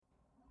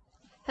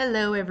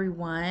Hello,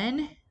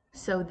 everyone.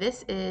 So,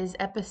 this is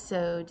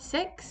episode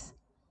 6,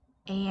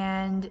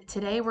 and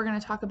today we're going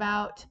to talk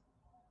about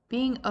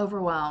being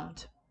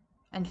overwhelmed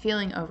and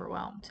feeling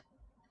overwhelmed.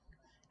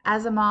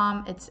 As a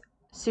mom, it's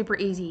super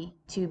easy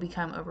to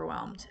become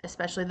overwhelmed,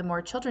 especially the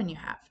more children you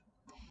have.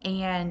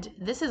 And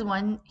this is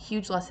one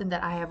huge lesson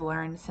that I have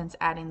learned since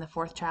adding the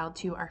fourth child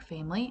to our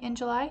family in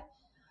July.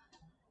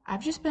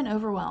 I've just been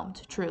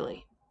overwhelmed,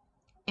 truly,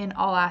 in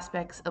all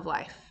aspects of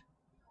life.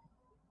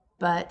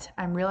 But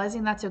I'm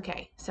realizing that's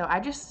okay. So I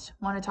just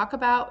want to talk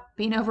about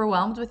being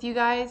overwhelmed with you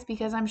guys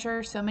because I'm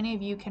sure so many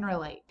of you can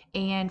relate.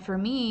 And for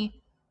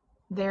me,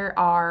 there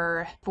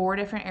are 4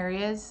 different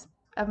areas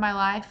of my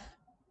life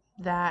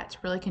that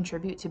really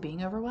contribute to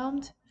being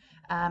overwhelmed.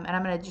 And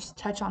I'm going to just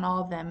touch on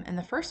all of them. And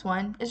the first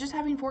one is just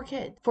having 4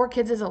 kids. 4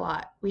 kids is a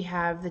lot. We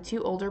have the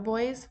 2 older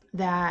boys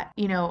that,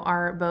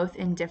 are both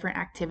in different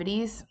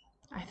activities.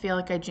 I feel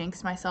like I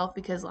jinxed myself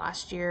because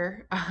last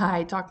year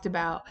I talked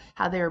about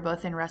how they were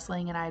both in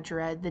wrestling, and I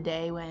dread the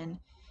day when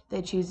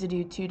they choose to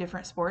do 2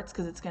 different sports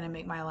because it's going to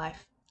make my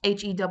life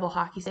HE double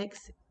hockey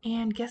sticks.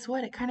 And guess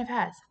what? It kind of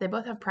has. They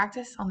both have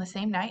practice on the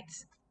same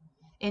nights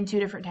in 2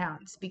 different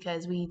towns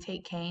because we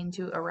take Kane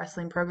to a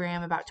wrestling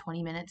program about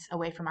 20 minutes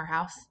away from our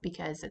house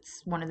because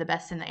it's one of the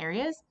best in the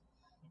areas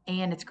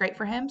and it's great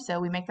for him.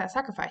 So we make that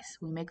sacrifice.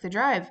 We make the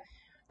drive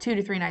 2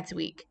 to 3 nights a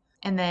week.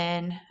 And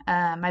then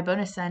my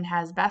bonus son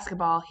has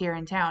basketball here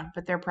in town,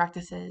 but their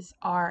practices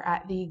are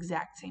at the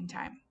exact same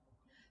time.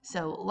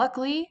 So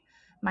luckily,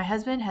 my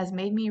husband has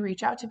made me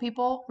reach out to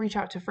people, reach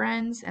out to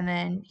friends, and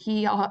then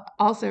he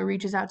also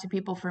reaches out to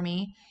people for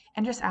me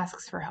and just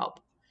asks for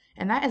help.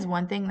 And that is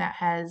one thing that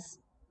has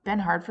been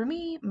hard for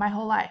me my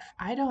whole life.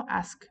 I don't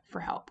ask for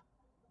help.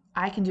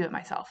 I can do it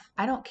myself.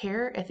 I don't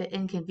care if it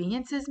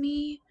inconveniences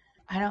me.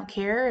 I don't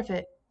care if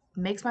it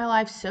makes my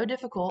life so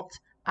difficult.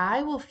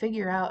 I will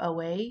figure out a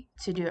way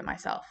to do it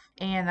myself.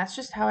 And that's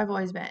just how I've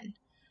always been.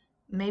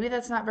 Maybe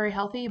that's not very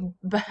healthy,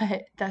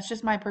 but that's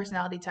just my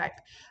personality type.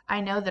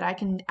 I know that I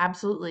can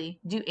absolutely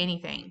do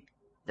anything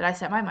that I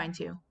set my mind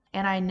to.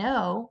 And I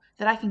know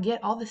that I can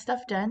get all the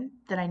stuff done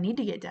that I need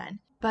to get done,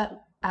 but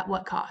at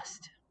what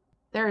cost?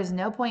 There is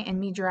no point in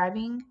me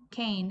driving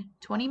Kane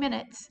 20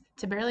 minutes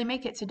to barely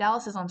make it to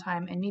Dallas's on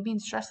time and me being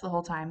stressed the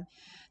whole time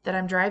that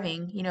I'm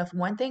driving. If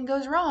one thing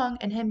goes wrong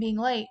and him being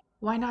late,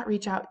 why not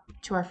reach out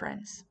to our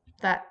friends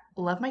that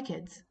love my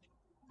kids,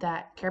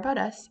 that care about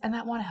us, and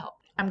that want to help?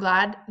 I'm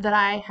glad that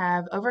I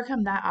have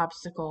overcome that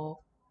obstacle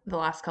the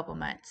last couple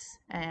months,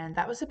 and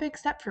that was a big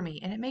step for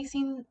me. And it may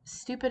seem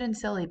stupid and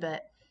silly,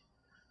 but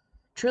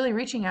truly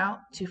reaching out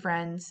to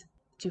friends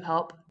to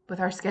help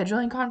with our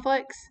scheduling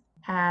conflicts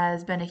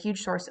has been a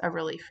huge source of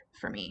relief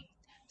for me.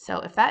 So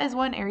if that is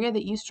one area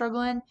that you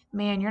struggle in,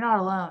 man, you're not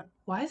alone.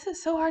 Why is it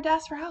so hard to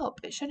ask for help?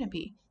 It shouldn't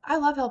be. I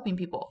love helping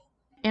people.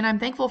 And I'm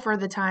thankful for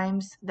the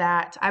times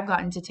that I've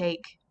gotten to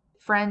take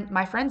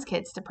my friends'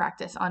 kids to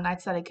practice on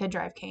nights that I could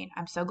drive Kane.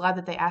 I'm so glad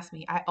that they asked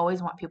me. I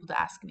always want people to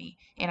ask me,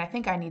 and I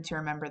think I need to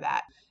remember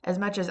that. As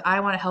much as I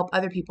want to help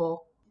other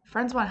people,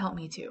 friends want to help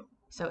me too.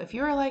 So if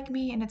you are like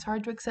me and it's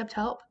hard to accept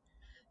help,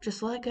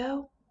 just let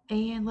go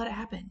and let it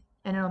happen,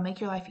 and it'll make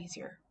your life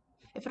easier.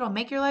 If it'll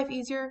make your life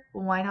easier,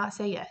 why not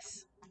say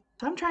yes?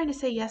 So I'm trying to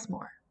say yes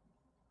more,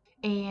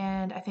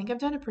 and I think I've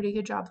done a pretty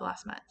good job the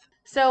last month.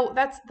 So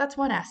that's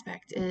one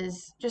aspect,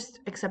 is just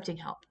accepting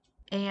help.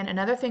 And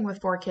another thing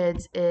with 4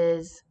 kids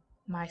is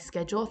my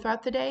schedule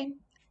throughout the day.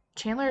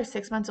 Chandler is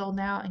 6 months old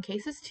now, and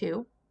Case is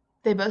 2.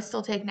 They both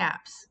still take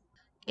naps.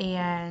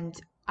 And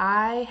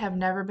I have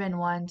never been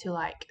one to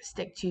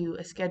stick to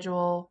a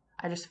schedule.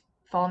 I just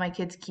follow my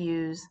kids'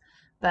 cues.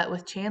 But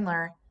with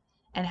Chandler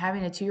and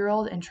having a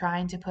 2-year-old and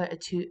trying to put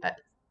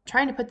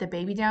the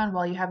baby down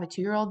while you have a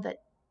 2-year-old that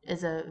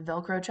is a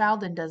Velcro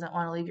child and doesn't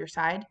want to leave your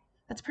side,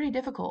 that's pretty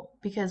difficult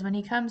because when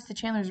he comes to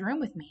Chandler's room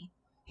with me,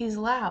 he's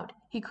loud.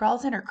 He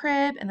crawls in her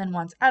crib and then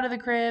wants out of the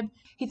crib.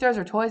 He throws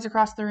her toys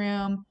across the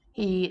room.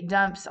 He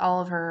dumps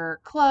all of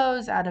her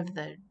clothes out of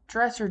the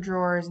dresser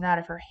drawers and out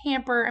of her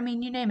hamper. I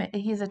mean, you name it.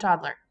 He's a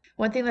toddler.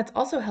 One thing that's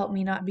also helped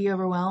me not be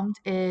overwhelmed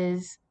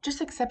is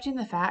just accepting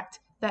the fact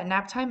that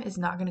nap time is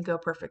not going to go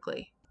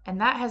perfectly. And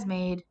that has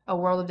made a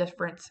world of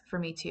difference for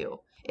me too,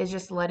 is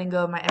just letting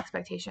go of my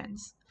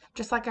expectations.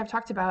 Just like I've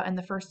talked about in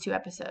the first 2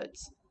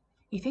 episodes.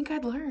 You think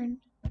I'd learn,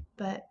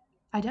 but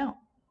I don't.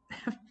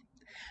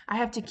 I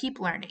have to keep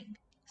learning.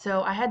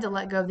 So I had to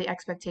let go of the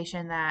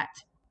expectation that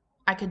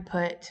I could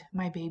put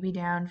my baby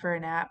down for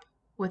a nap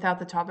without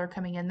the toddler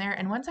coming in there.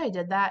 And once I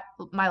did that,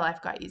 my life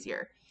got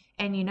easier.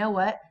 And you know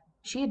what?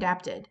 She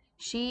adapted.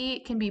 She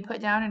can be put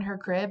down in her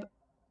crib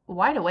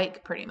wide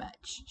awake pretty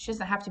much. She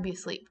doesn't have to be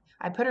asleep.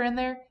 I put her in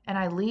there and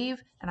I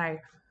leave and I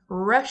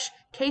rush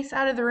Case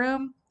out of the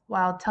room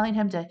while telling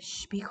him to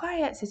be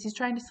quiet since he's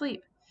trying to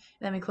sleep.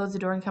 And then we close the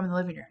door and come in the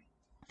living room.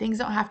 Things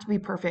don't have to be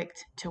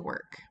perfect to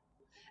work.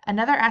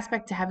 Another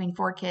aspect to having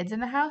 4 kids in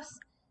the house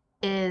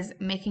is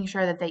making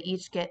sure that they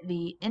each get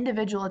the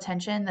individual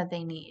attention that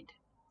they need.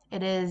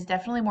 It is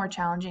definitely more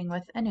challenging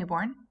with a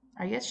newborn.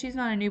 I guess she's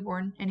not a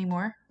newborn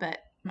anymore, but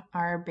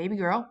our baby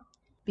girl.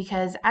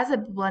 because as a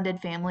blended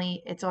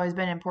family, it's always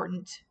been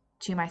important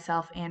to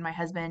myself and my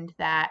husband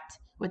that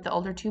with the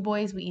older two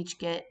boys, we each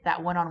get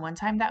that one-on-one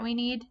time that we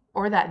need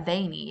or that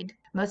they need.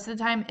 Most of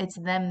the time, it's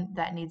them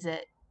that needs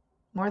it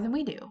more than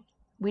we do.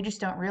 We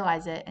just don't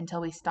realize it until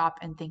we stop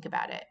and think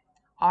about it.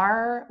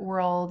 Our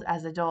world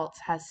as adults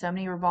has so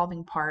many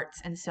revolving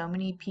parts and so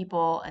many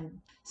people and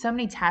so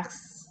many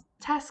tasks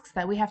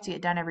that we have to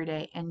get done every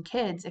day. And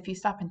kids, if you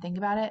stop and think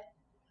about it,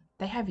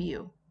 they have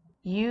you.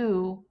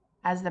 You,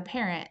 as the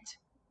parent,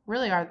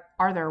 really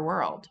are their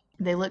world.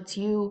 They look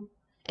to you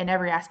in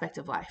every aspect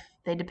of life.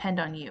 They depend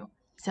on you.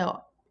 So,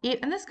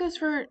 and this goes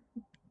for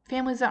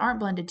families that aren't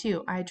blended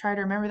too. I try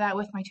to remember that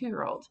with my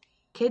 2-year-old.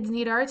 Kids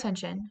need our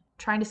attention.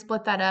 Trying to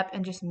split that up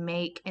and just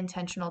make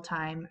intentional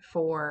time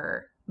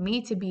for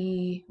me to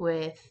be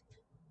with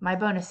my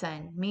bonus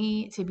son,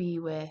 me to be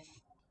with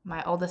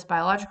my oldest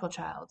biological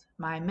child,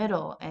 my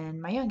middle,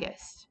 and my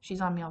youngest.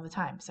 She's on me all the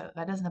time, so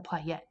that doesn't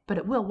apply yet, but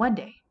it will one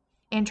day.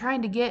 And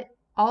trying to get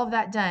all of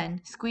that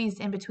done,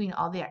 squeezed in between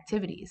all the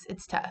activities,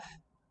 it's tough.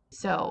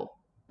 So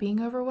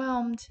being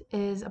overwhelmed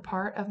is a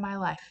part of my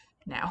life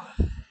now.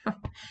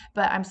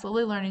 But I'm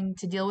slowly learning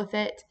to deal with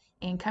it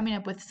and coming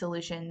up with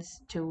solutions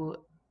to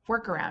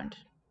work around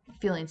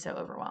feeling so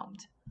overwhelmed.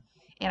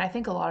 And I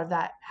think a lot of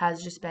that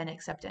has just been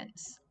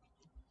acceptance.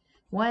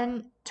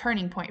 One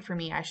turning point for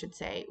me, I should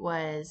say,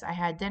 was I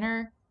had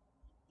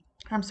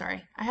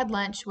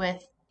lunch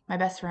with my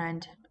best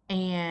friend,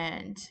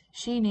 and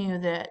she knew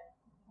that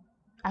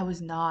I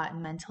was not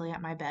mentally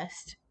at my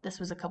best. This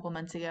was a couple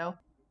months ago.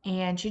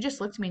 And she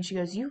just looked at me and she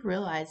goes, "You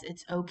realize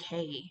it's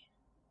okay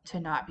to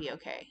not be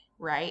okay,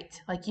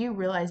 right? Like you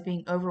realize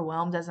being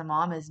overwhelmed as a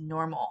mom is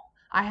normal.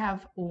 I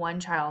have one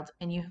child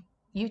and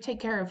you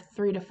take care of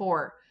 3 to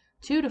 4,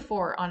 2 to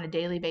 4 on a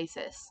daily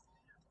basis.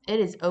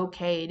 It is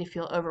okay to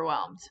feel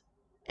overwhelmed."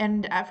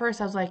 And at first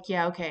I was like,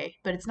 "Yeah, okay,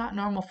 but it's not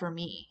normal for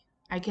me.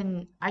 I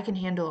can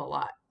handle a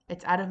lot.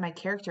 It's out of my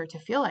character to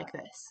feel like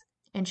this."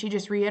 And she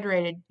just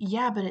reiterated,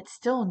 "Yeah, but it's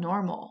still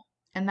normal."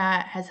 And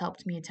that has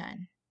helped me a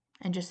ton.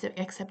 And just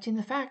accepting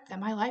the fact that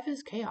my life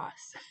is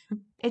chaos.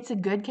 It's a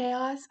good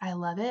chaos. I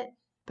love it.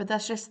 But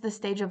that's just the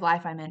stage of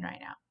life I'm in right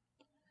now.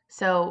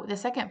 So the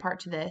second part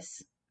to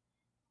this,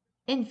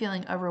 in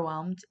feeling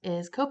overwhelmed,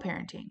 is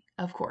co-parenting.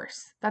 Of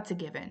course, that's a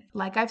given.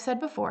 Like I've said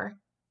before,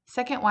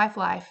 second wife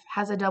life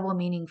has a double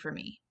meaning for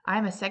me.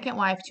 I'm a second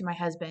wife to my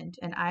husband,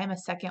 and I am a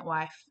second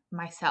wife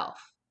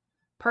myself.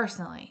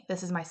 Personally,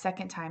 this is my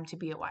second time to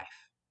be a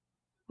wife,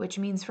 which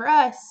means for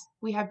us,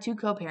 we have 2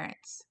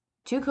 co-parents.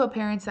 2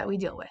 co-parents that we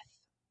deal with.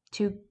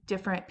 2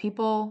 different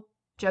people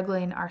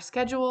juggling our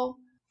schedule,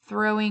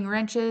 throwing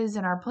wrenches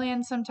in our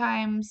plans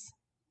sometimes,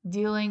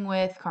 dealing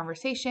with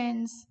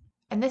conversations.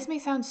 And this may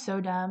sound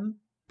so dumb,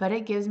 but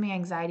it gives me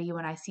anxiety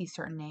when I see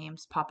certain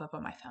names pop up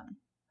on my phone.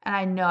 And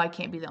I know I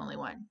can't be the only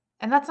one.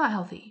 And that's not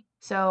healthy.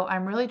 So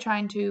I'm really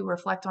trying to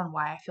reflect on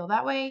why I feel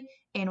that way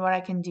and what I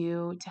can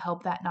do to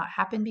help that not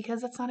happen,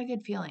 because that's not a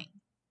good feeling.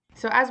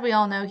 So as we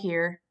all know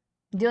here,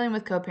 dealing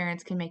with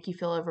co-parents can make you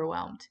feel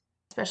overwhelmed,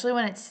 especially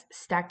when it's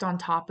stacked on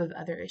top of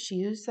other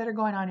issues that are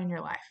going on in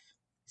your life.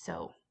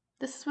 So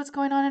this is what's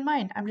going on in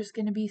mine. I'm just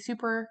going to be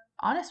super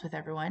honest with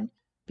everyone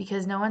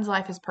because no one's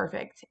life is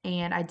perfect.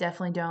 And I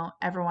definitely don't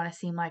ever want to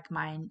seem like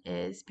mine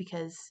is,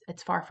 because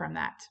it's far from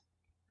that.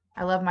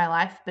 I love my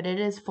life, but it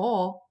is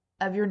full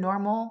of your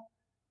normal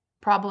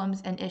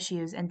problems and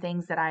issues and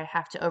things that I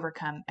have to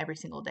overcome every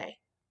single day.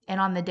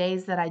 And on the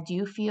days that I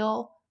do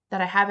feel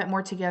that I have it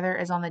more together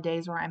is on the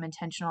days where I'm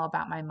intentional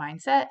about my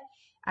mindset.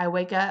 I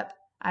wake up,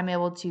 I'm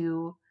able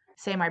to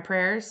say my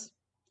prayers,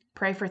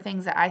 pray for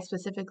things that I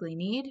specifically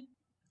need,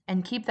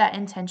 and keep that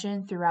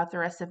intention throughout the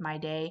rest of my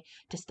day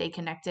to stay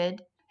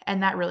connected.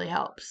 And that really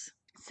helps.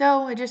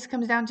 So it just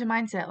comes down to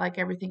mindset like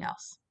everything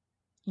else.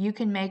 You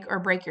can make or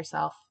break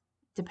yourself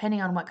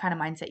depending on what kind of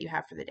mindset you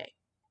have for the day.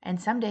 And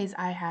some days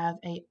I have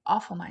a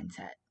awful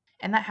mindset,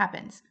 and that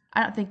happens.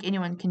 I don't think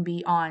anyone can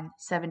be on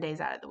 7 days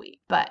out of the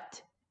week,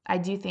 but I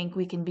do think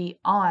we can be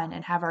on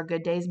and have our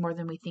good days more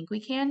than we think we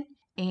can.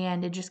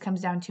 And it just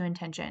comes down to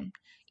intention.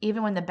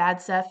 Even when the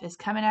bad stuff is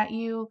coming at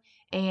you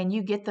and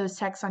you get those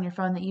texts on your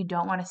phone that you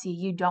don't want to see,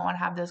 you don't want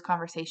to have those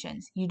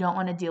conversations, you don't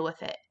want to deal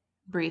with it.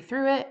 Breathe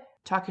through it,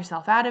 talk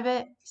yourself out of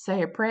it,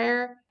 say a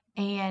prayer,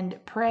 and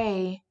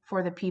pray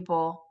for the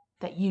people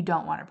that you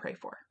don't want to pray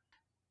for.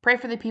 Pray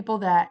for the people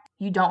that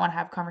you don't want to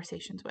have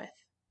conversations with,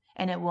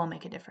 and it will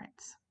make a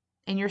difference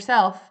in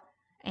yourself,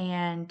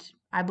 and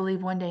I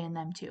believe one day in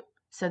them too.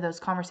 So those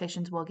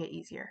conversations will get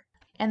easier.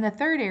 And the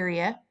third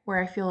area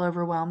where I feel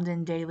overwhelmed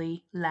in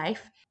daily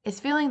life is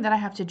feeling that I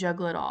have to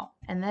juggle it all.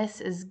 And this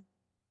is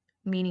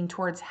meaning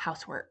towards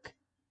housework.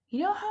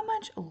 You know how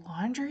much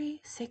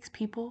laundry 6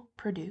 people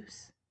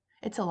produce?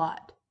 It's a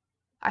lot.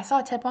 I saw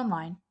a tip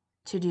online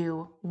to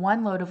do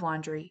 1 load of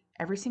laundry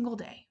every single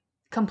day.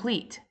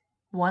 Complete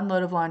 1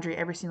 load of laundry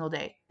every single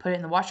day. Put it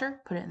in the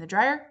washer, put it in the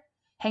dryer,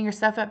 hang your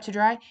stuff up to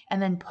dry,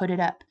 and then put it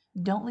up.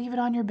 Don't leave it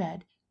on your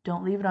bed.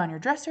 Don't leave it on your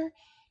dresser.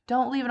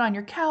 Don't leave it on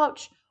your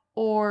couch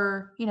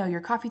or,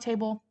 your coffee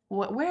table,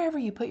 wherever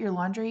you put your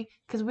laundry,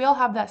 because we all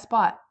have that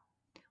spot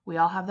We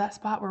all have that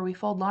spot where we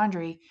fold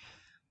laundry.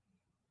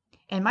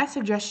 And my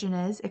suggestion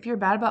is, if you're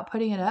bad about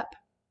putting it up,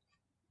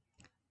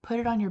 put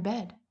it on your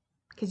bed,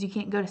 because you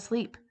can't go to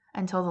sleep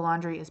until the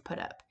laundry is put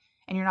up.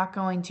 And you're not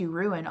going to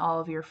ruin all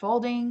of your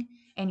folding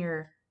and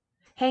your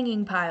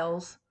hanging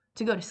piles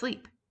to go to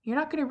sleep. You're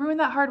not going to ruin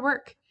that hard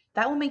work.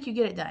 That will make you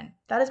get it done.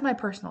 That is my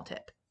personal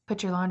tip.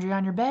 Put your laundry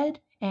on your bed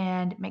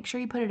and make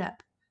sure you put it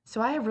up. So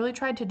I have really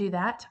tried to do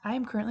that. I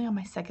am currently on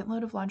my second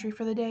load of laundry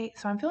for the day,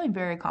 so I'm feeling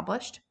very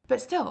accomplished.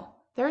 But still,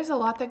 there is a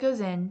lot that goes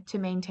into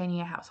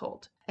maintaining a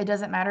household. It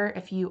doesn't matter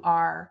if you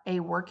are a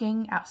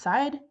working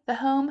outside the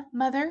home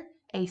mother,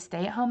 a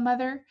stay-at-home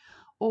mother,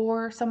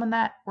 or someone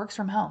that works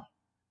from home.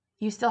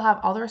 You still have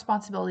all the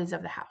responsibilities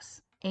of the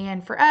house.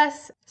 And for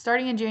us,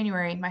 starting in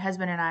January, my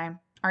husband and I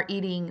are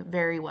eating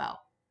very well,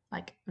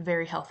 like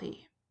very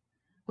healthy.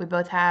 We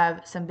both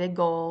have some big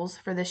goals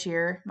for this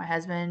year. My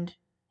husband,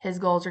 his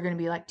goals are going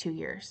to be like 2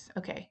 years.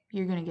 Okay,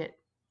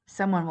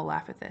 someone will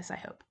laugh at this, I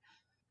hope.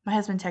 My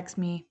husband texted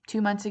me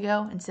 2 months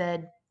ago and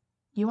said,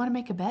 "You want to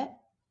make a bet?"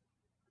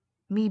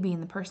 Me being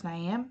the person I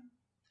am,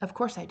 of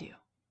course I do.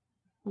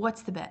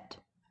 What's the bet?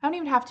 I don't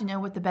even have to know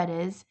what the bet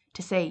is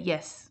to say,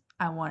 yes,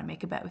 I want to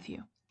make a bet with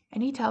you.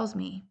 And he tells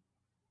me,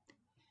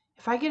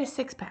 if I get a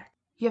 6-pack,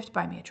 you have to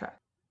buy me a truck.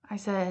 I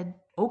said,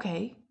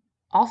 okay.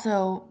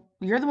 Also,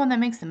 you're the one that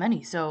makes the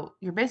money, so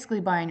you're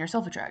basically buying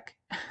yourself a truck.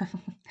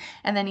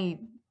 And then he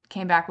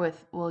came back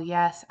with, well,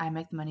 yes, I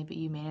make the money, but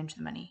you manage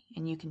the money,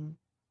 and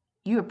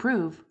you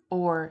approve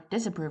or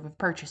disapprove of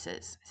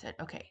purchases. I said,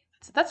 okay,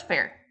 that's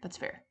fair. That's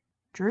fair.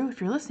 Drew,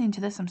 if you're listening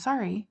to this, I'm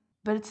sorry,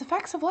 but it's the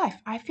facts of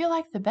life. I feel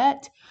like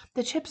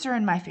the chips are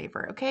in my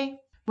favor, okay?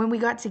 When we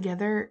got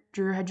together,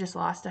 Drew had just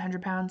lost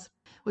 100 pounds,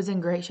 was in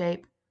great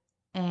shape,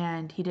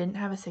 and he didn't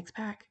have a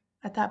 6-pack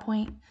at that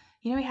point.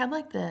 You know, he had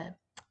like the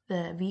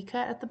V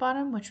cut at the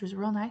bottom, which was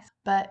real nice,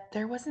 but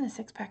there wasn't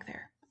a 6-pack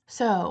there.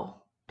 So,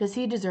 does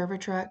he deserve a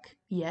truck?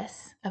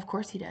 Yes, of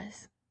course he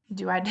does.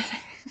 Do I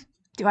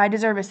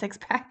deserve a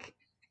 6-pack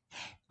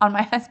on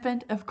my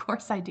husband? Of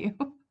course I do.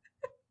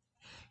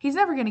 He's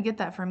never going to get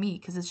that from me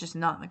because it's just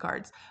not in the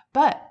cards.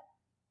 But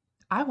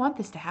I want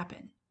this to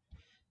happen.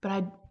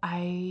 But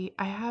I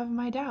have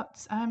my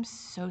doubts. I'm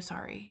so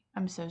sorry.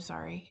 I'm so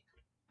sorry.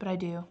 But I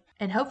do.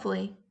 And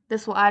hopefully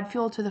this will add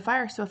fuel to the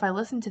fire. So if I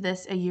listen to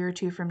this a year or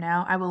two from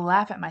now, I will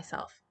laugh at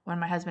myself when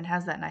my husband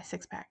has that nice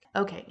 6-pack.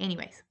 Okay,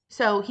 anyways.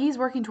 So he's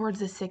working towards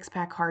this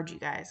 6-pack hard, you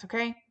guys,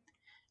 okay?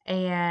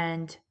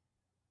 And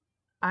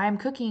I'm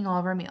cooking all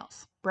of our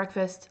meals.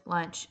 Breakfast,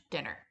 lunch,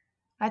 dinner.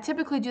 I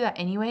typically do that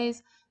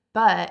anyways,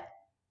 but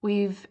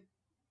we've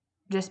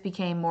just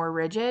became more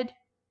rigid,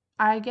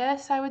 I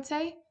guess I would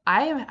say.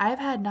 I've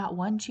had not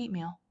one cheat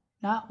meal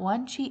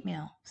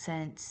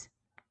since,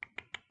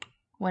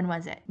 when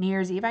was it? New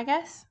Year's Eve, I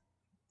guess?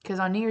 Because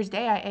on New Year's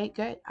Day, I ate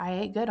good. I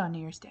ate good on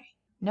New Year's Day.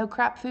 No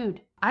crap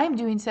food. I am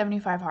doing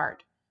 75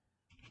 hard.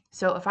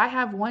 So if I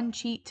have one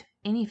cheat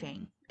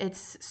anything,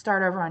 it's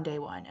start over on day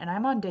 1. And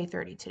I'm on day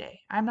 30 today.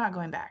 I'm not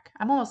going back.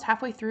 I'm almost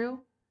halfway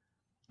through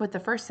with the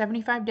first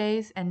 75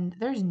 days, and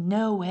there's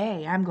no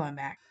way I'm going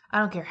back. I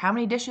don't care how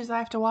many dishes I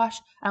have to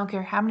wash. I don't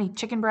care how many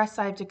chicken breasts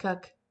I have to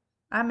cook.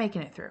 I'm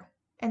making it through.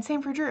 And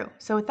same for Drew.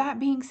 So with that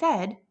being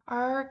said,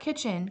 our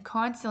kitchen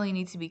constantly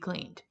needs to be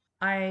cleaned.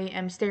 I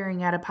am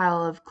staring at a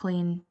pile of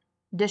clean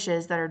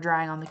dishes that are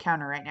drying on the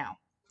counter right now.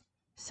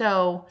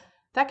 So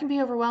that can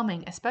be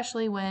overwhelming,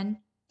 especially when,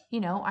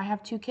 I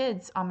have 2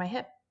 kids on my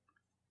hip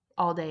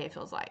all day, it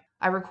feels like.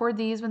 I record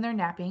these when they're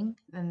napping,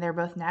 and they're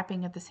both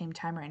napping at the same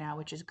time right now,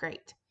 which is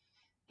great.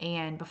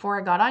 And before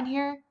I got on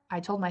here, I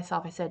told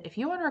myself, I said, if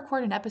you want to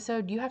record an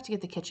episode, you have to get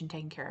the kitchen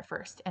taken care of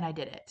first. And I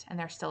did it. And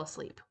they're still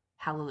asleep.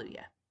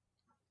 Hallelujah.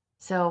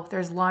 So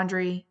there's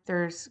laundry,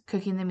 there's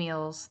cooking the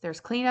meals, there's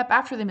cleanup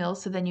after the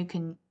meals, so then you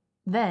can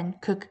then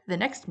cook the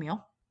next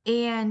meal,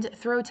 and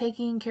throw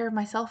taking care of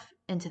myself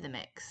into the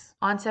mix.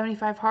 On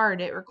 75 Hard,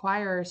 it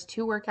requires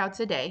 2 workouts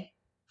a day,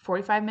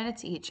 45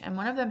 minutes each, and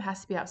one of them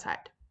has to be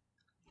outside.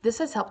 This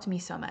has helped me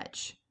so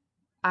much.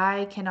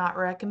 I cannot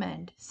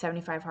recommend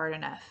 75 Hard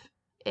enough.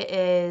 It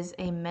is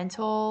a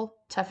mental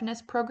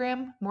toughness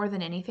program more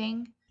than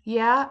anything.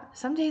 Yeah,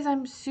 some days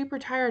I'm super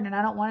tired and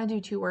I don't want to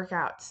do 2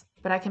 workouts,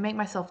 but I can make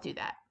myself do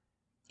that.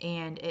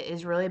 And it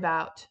is really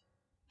about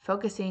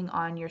focusing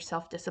on your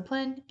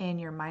self-discipline and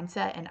your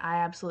mindset, and I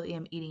absolutely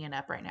am eating it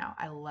up right now.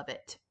 I love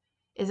it.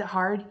 Is it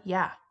hard?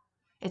 Yeah.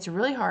 It's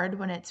really hard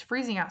when it's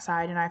freezing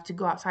outside and I have to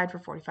go outside for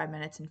 45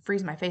 minutes and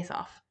freeze my face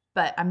off.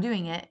 But I'm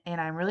doing it,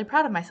 and I'm really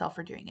proud of myself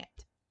for doing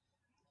it.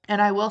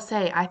 And I will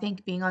say, I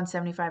think being on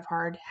 75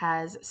 Hard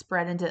has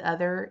spread into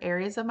other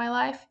areas of my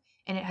life,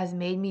 and it has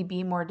made me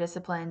be more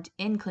disciplined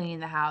in cleaning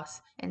the house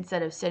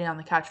instead of sitting on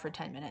the couch for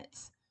 10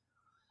 minutes.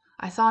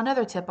 I saw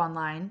another tip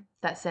online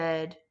that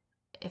said,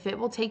 if it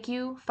will take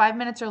you 5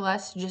 minutes or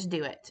less, just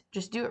do it.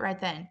 Just do it right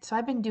then. So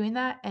I've been doing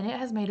that, and it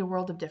has made a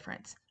world of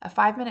difference. A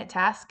 5-minute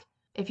task,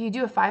 if you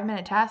do a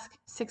 5-minute task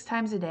 6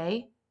 times a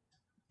day,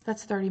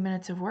 that's 30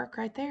 minutes of work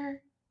right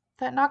there.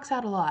 That knocks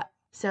out a lot.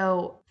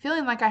 So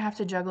feeling like I have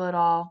to juggle it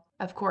all,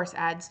 of course,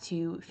 adds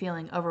to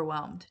feeling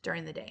overwhelmed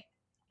during the day.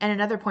 And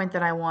another point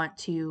that I want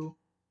to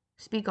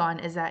speak on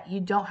is that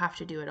you don't have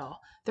to do it all.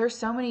 There's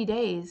so many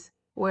days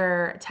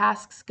where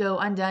tasks go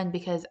undone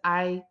because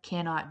I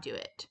cannot do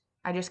it.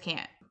 I just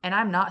can't. And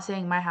I'm not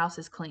saying my house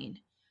is clean.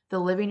 The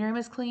living room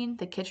is clean,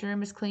 the kitchen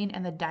room is clean,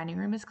 and the dining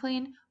room is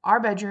clean. Our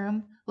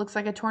bedroom looks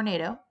like a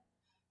tornado.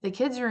 The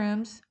kids'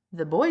 rooms,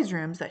 the boys'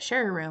 rooms that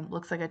share a room,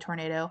 looks like a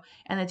tornado.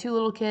 And the two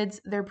little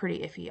kids, they're pretty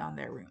iffy on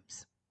their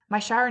rooms. My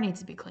shower needs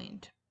to be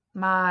cleaned.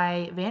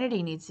 My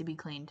vanity needs to be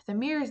cleaned. The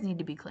mirrors need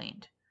to be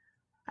cleaned.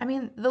 I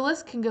mean, the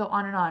list can go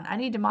on and on. I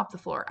need to mop the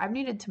floor. I've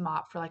needed to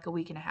mop for like a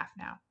week and a half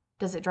now.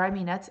 Does it drive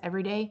me nuts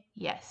every day?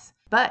 Yes.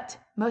 But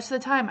most of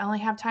the time, I only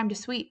have time to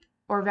sweep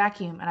or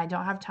vacuum, and I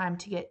don't have time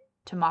to get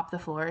to mop the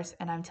floors.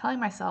 And I'm telling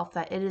myself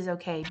that it is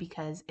okay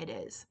because it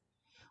is.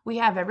 We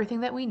have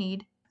everything that we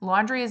need.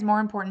 Laundry is more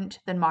important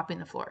than mopping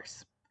the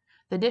floors.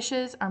 The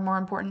dishes are more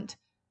important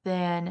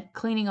than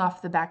cleaning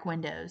off the back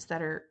windows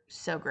that are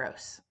so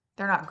gross.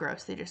 They're not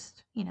gross. They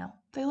just,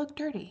 they look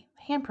dirty.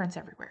 Handprints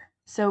everywhere.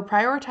 So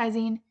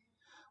prioritizing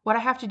what I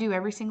have to do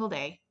every single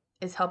day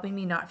is helping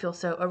me not feel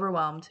so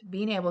overwhelmed,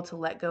 being able to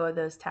let go of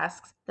those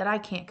tasks that I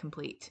can't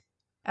complete.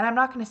 And I'm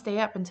not going to stay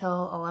up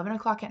until 11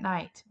 o'clock at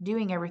night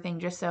doing everything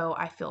just so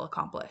I feel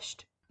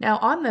accomplished. Now,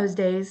 on those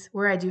days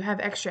where I do have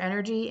extra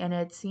energy and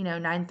it's,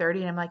 9:30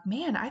 and I'm like,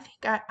 man, I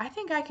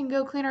think I can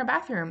go clean our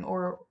bathroom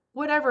or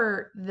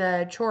whatever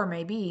the chore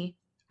may be.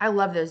 I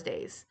love those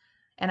days.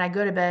 And I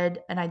go to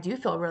bed and I do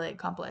feel really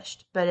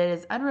accomplished, but it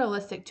is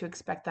unrealistic to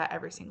expect that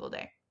every single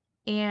day.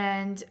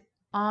 And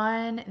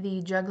on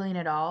the juggling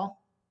it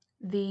all,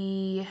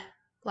 the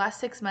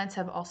last 6 months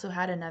have also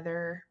had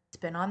another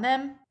spin on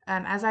them.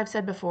 As I've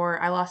said before,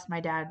 I lost my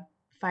dad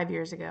 5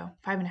 years ago,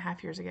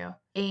 5.5 years ago.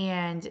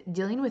 And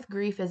dealing with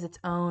grief is its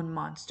own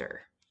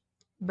monster.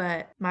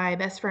 But my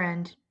best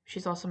friend,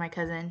 she's also my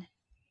cousin,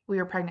 we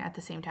were pregnant at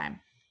the same time.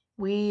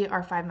 We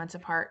are 5 months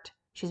apart.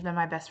 She's been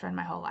my best friend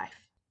my whole life.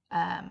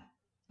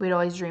 We'd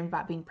always dreamed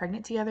about being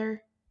pregnant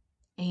together,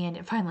 and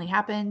it finally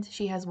happened.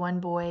 She has one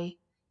boy.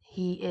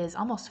 He is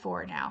almost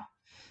 4 now.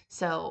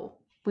 So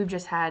we've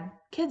just had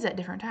kids at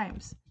different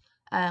times.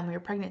 We were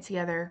pregnant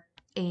together,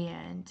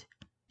 and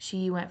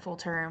she went full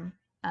term,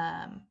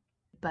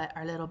 but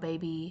our little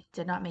baby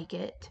did not make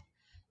it.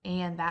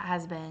 And that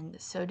has been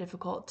so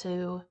difficult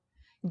to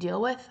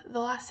deal with the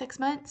last 6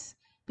 months,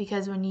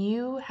 because when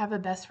you have a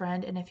best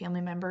friend and a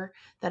family member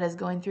that is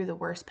going through the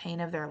worst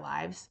pain of their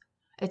lives,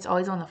 it's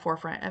always on the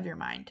forefront of your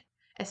mind,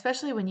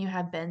 especially when you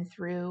have been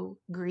through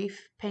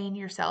grief pain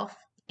yourself.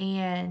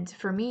 And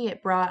for me,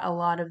 it brought a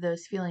lot of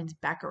those feelings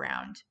back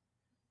around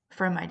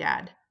from my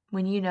dad.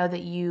 When you know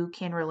that you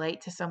can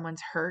relate to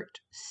someone's hurt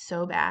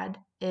so bad,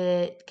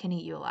 it can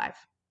eat you alive.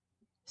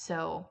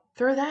 So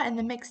throw that in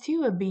the mix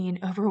too of being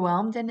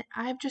overwhelmed, and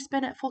I've just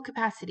been at full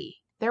capacity.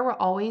 There will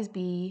always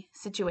be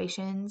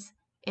situations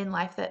in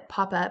life that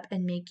pop up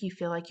and make you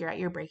feel like you're at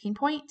your breaking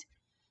point,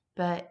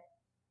 but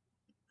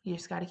you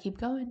just got to keep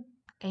going.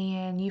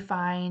 And you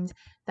find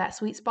that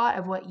sweet spot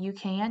of what you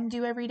can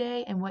do every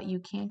day and what you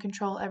can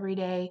control every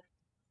day.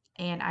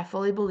 And I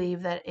fully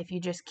believe that if you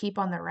just keep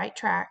on the right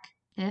track,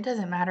 and it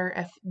doesn't matter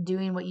if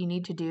doing what you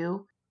need to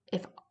do,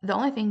 if the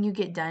only thing you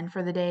get done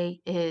for the day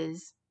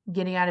is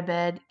getting out of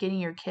bed, getting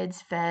your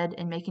kids fed,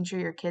 and making sure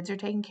your kids are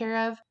taken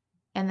care of,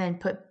 and then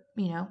put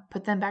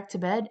them back to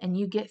bed, and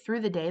you get through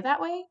the day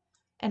that way.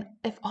 And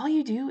if all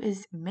you do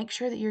is make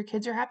sure that your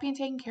kids are happy and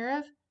taken care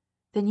of,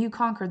 then you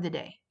conquered the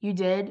day. You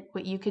did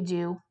what you could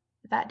do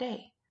that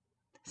day.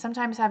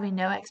 Sometimes having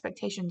no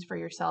expectations for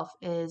yourself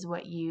is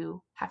what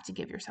you have to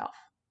give yourself.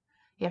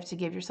 You have to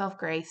give yourself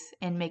grace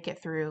and make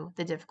it through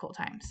the difficult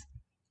times.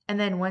 And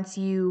then once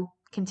you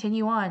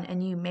continue on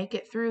and you make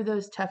it through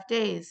those tough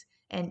days,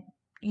 and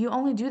you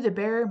only do the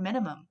bare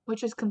minimum,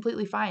 which is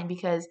completely fine,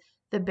 because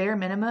the bare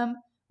minimum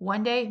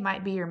one day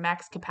might be your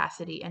max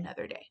capacity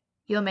another day.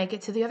 You'll make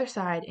it to the other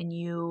side, and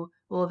you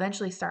will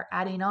eventually start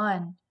adding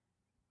on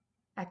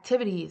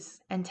activities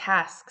and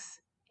tasks,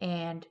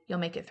 and you'll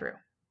make it through.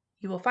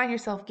 You will find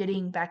yourself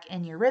getting back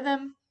in your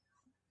rhythm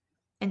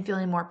and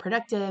feeling more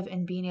productive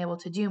and being able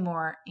to do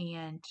more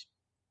and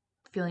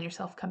feeling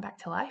yourself come back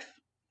to life.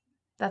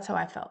 That's how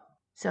I felt.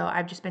 So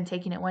I've just been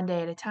taking it one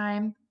day at a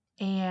time,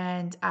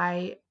 and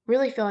I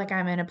really feel like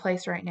I'm in a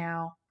place right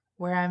now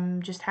where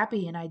I'm just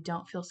happy and I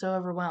don't feel so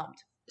overwhelmed.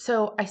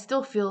 So I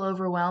still feel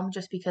overwhelmed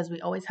just because we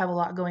always have a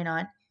lot going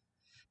on,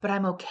 but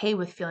I'm okay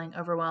with feeling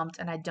overwhelmed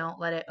and I don't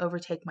let it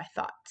overtake my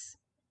thoughts.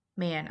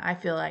 Man, I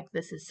feel like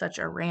this is such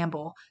a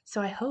ramble,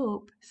 so I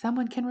hope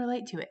someone can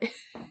relate to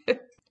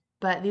it.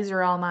 But these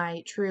are all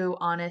my true,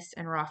 honest,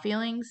 and raw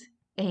feelings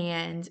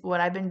and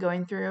what I've been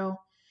going through.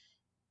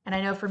 And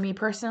I know for me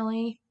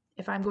personally,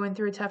 if I'm going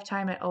through a tough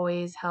time, it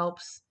always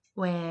helps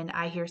when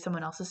I hear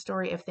someone else's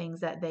story of things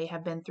that they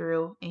have been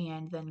through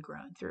and then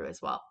grown through as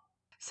well.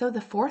 So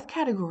the fourth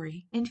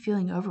category in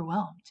feeling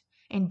overwhelmed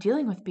and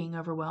dealing with being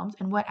overwhelmed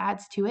and what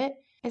adds to it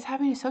is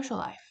having a social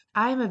life.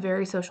 I am a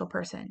very social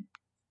person,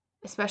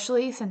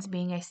 especially since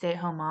being a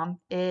stay-at-home mom.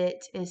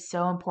 It is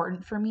so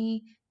important for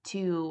me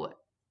to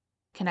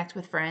connect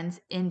with friends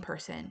in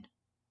person.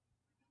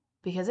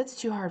 because it's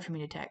too hard for me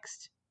to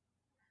text.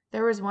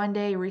 There was one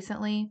day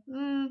recently,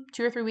 2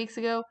 or 3 weeks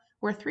ago,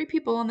 where 3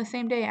 people on the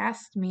same day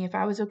asked me if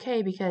I was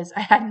okay because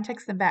I hadn't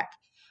texted them back.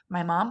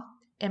 My mom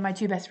and my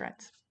 2 best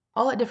friends,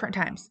 all at different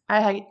times.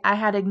 I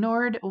had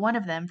ignored one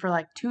of them for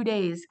like 2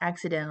 days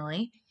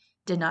accidentally.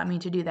 Did not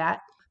mean to do that.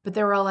 But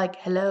they were all like,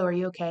 hello, are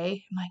you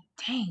okay? I'm like,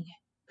 dang,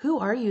 who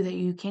are you that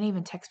you can't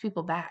even text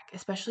people back,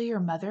 especially your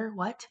mother?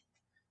 What?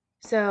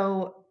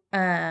 So,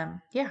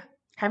 yeah,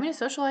 having a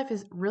social life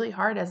is really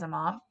hard as a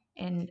mom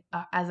and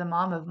as a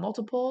mom of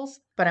multiples,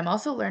 but I'm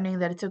also learning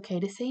that it's okay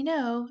to say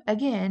no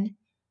again,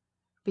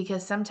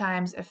 because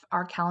sometimes if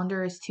our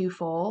calendar is too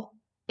full,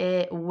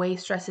 it way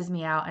stresses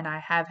me out, and I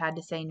have had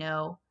to say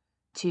no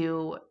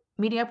to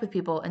meeting up with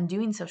people and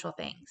doing social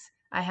things.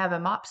 I have a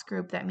MOPS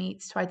group that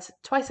meets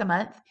twice a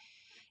month,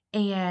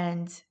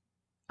 and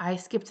I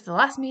skipped the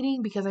last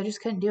meeting because I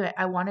just couldn't do it.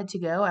 I wanted to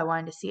go. I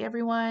wanted to see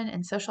everyone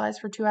and socialize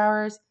for 2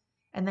 hours,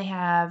 and they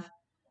have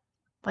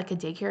like a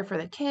daycare for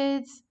the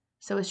kids.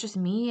 So it's just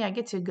me. I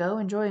get to go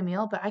enjoy a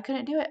meal, but I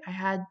couldn't do it. I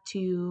had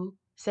to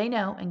say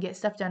no and get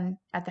stuff done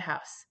at the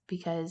house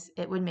because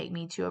it would make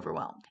me too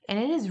overwhelmed. And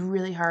it is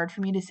really hard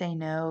for me to say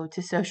no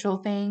to social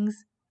things.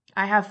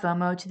 I have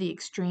FOMO to the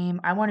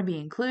extreme. I want to be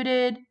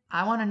included.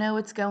 I want to know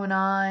what's going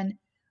on.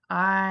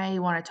 I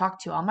want to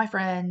talk to all my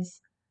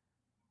friends.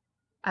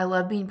 I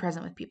love being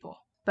present with people.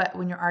 But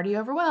when you're already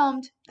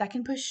overwhelmed, that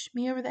can push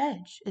me over the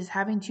edge, is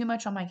having too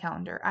much on my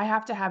calendar. I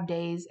have to have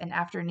days and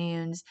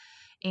afternoons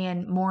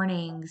and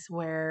mornings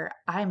where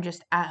I'm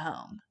just at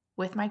home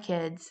with my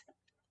kids,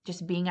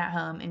 just being at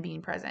home and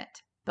being present.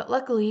 But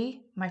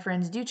luckily, my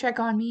friends do check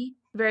on me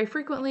very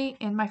frequently,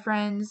 and my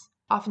friends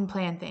often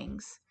plan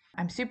things.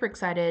 I'm super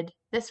excited.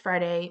 This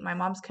Friday, my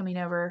mom's coming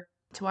over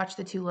to watch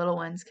the 2 little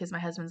ones because my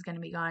husband's going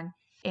to be gone.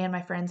 And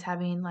my friend's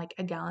having like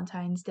a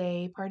Valentine's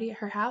Day party at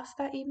her house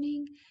that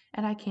evening,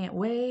 and I can't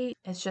wait.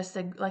 It's just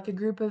like a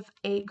group of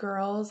 8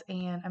 girls,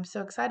 and I'm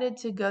so excited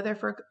to go there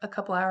for a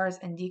couple hours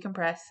and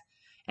decompress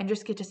and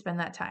just get to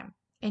spend that time.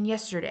 And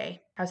yesterday,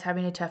 I was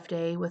having a tough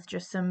day with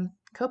just some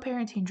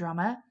co-parenting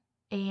drama,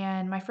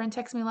 and my friend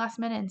texted me last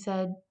minute and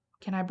said,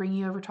 "Can I bring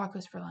you over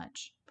tacos for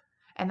lunch?"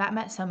 And that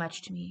meant so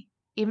much to me,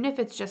 even if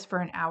it's just for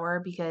an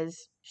hour,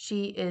 because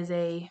she is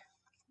a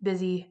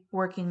busy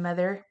working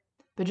mother.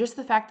 But just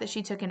the fact that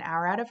she took an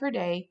hour out of her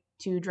day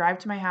to drive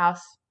to my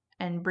house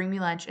and bring me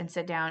lunch and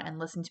sit down and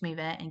listen to me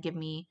vent and give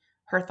me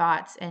her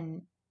thoughts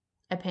and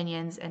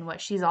opinions and what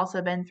she's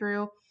also been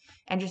through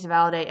and just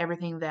validate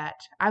everything that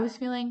I was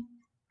feeling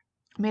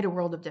made a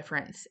world of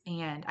difference.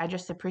 And I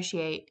just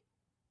appreciate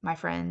my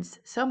friends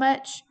so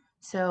much.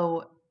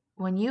 So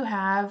when you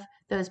have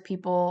those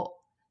people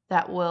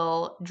that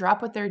will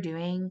drop what they're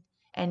doing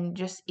and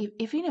just,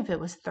 even if it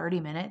was 30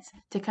 minutes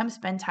to come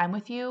spend time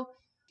with you,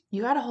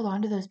 you got to hold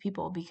on to those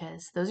people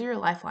because those are your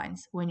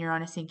lifelines when you're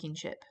on a sinking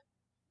ship.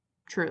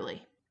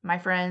 Truly. My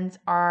friends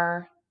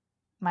are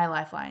my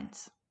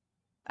lifelines.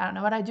 I don't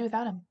know what I'd do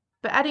without them.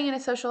 But adding in a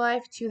social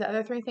life to the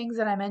other 3 things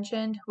that I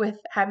mentioned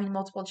with having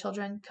multiple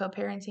children,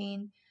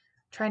 co-parenting,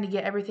 trying to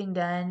get everything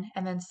done,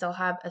 and then still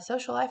have a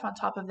social life on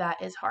top of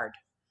that is hard.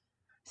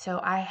 So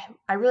I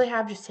really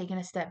have just taken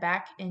a step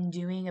back in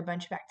doing a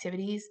bunch of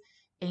activities,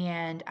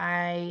 and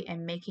I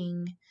am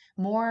making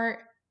more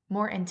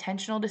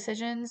intentional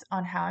decisions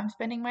on how I'm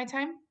spending my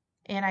time.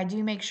 And I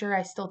do make sure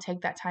I still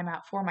take that time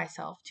out for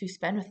myself to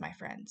spend with my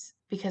friends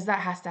because that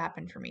has to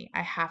happen for me.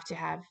 I have to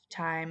have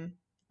time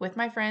with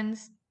my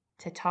friends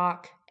to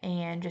talk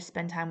and just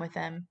spend time with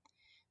them.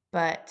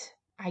 But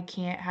I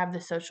can't have the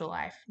social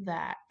life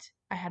that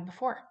I had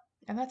before.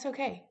 And that's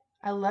okay.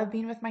 I love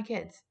being with my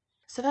kids.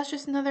 So that's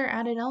just another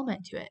added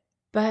element to it.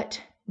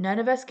 But none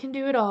of us can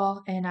do it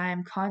all, and I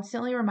am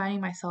constantly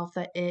reminding myself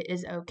that it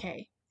is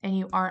okay and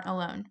you aren't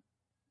alone.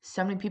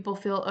 So many people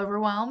feel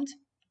overwhelmed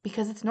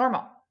because it's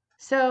normal.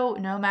 So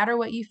no matter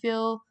what you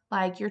feel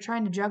like you're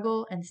trying to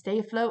juggle and stay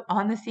afloat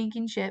on the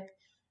sinking ship,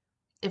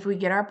 if we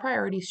get our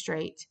priorities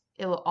straight,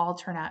 it will all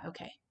turn out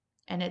okay.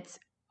 And it's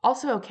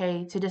also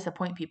okay to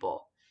disappoint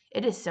people.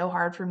 It is so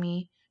hard for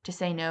me to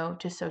say no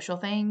to social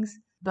things,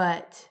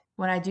 but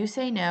when I do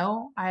say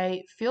no,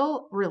 I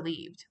feel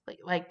relieved.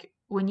 Like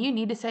when you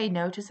need to say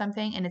no to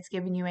something and it's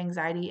giving you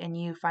anxiety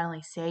and you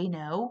finally say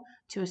no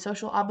to a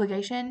social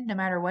obligation, no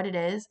matter what it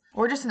is,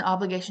 or just an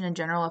obligation in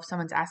general, if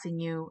someone's asking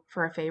you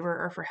for a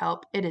favor or for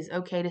help, it is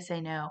okay to say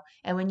no.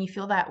 And when you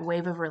feel that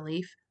wave of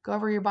relief go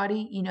over your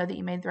body, you know that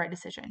you made the right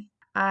decision.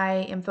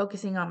 I am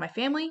focusing on my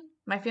family.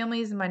 My family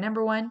is my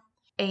number one.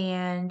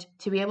 And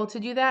to be able to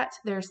do that,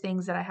 there's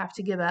things that I have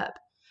to give up.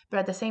 But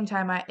at the same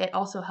time, it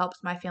also helps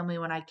my family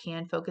when I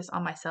can focus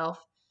on myself.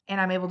 And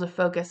I'm able to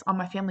focus on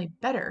my family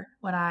better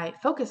when I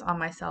focus on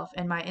myself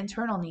and my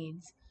internal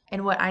needs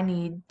and what I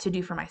need to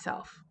do for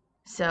myself.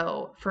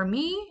 So for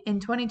me in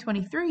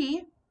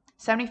 2023,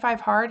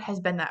 75 hard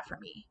has been that for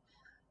me.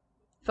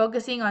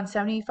 Focusing on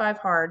 75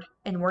 hard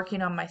and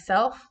working on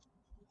myself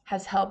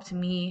has helped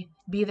me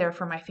be there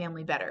for my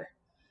family better.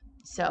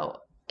 So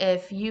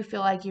if you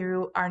feel like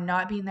you are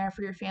not being there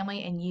for your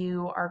family and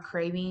you are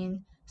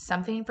craving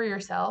something for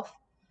yourself,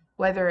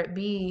 whether it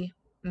be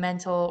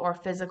mental or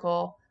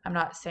physical. I'm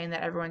not saying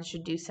that everyone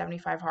should do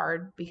 75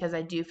 hard because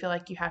I do feel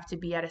like you have to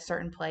be at a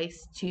certain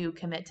place to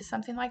commit to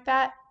something like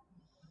that.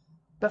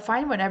 But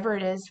find whatever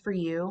it is for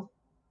you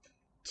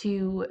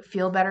to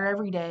feel better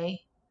every day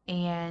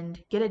and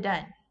get it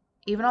done,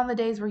 even on the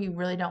days where you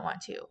really don't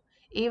want to.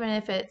 Even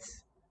if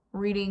it's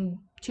reading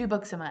 2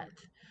 books a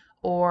month,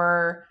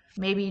 or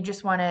maybe you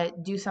just want to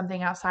do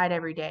something outside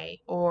every day,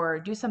 or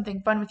do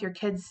something fun with your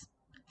kids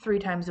 3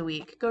 times a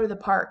week, go to the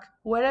park,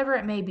 whatever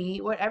it may be,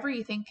 whatever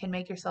you think can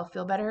make yourself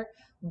feel better,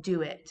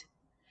 do it.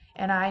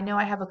 And I know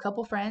I have a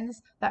couple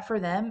friends that for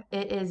them,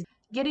 it is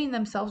getting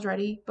themselves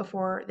ready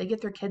before they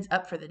get their kids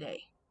up for the day,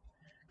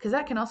 because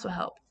that can also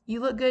help. You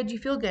look good, you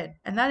feel good.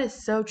 And that is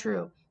so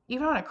true.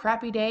 Even on a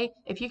crappy day,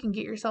 if you can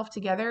get yourself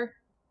together,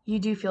 you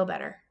do feel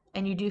better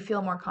and you do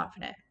feel more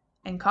confident.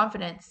 And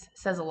confidence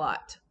says a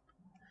lot.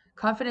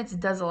 Confidence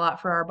does a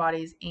lot for our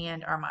bodies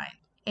and our mind.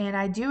 And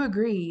I do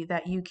agree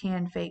that you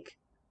can fake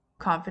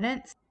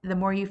confidence. The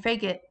more you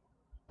fake it,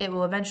 it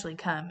will eventually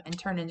come and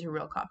turn into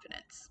real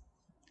confidence.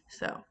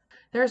 So,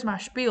 there's my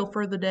spiel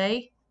for the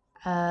day.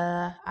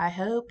 I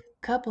hope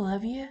a couple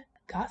of you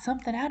got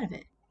something out of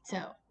it.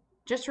 So,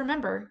 just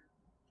remember,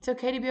 it's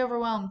okay to be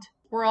overwhelmed.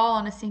 We're all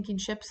on a sinking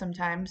ship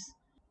sometimes,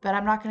 but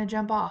I'm not going to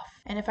jump off.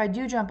 And if I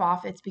do jump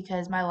off, it's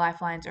because my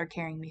lifelines are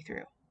carrying me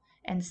through.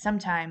 And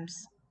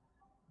sometimes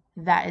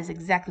that is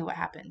exactly what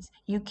happens.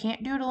 You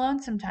can't do it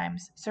alone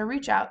sometimes, so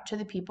reach out to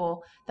the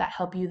people that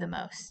help you the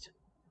most,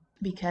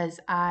 because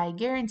I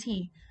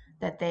guarantee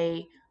that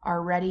they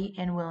are ready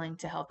and willing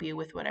to help you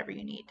with whatever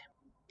you need.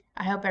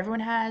 I hope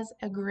everyone has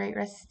a great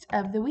rest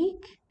of the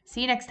week.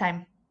 See you next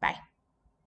time. Bye.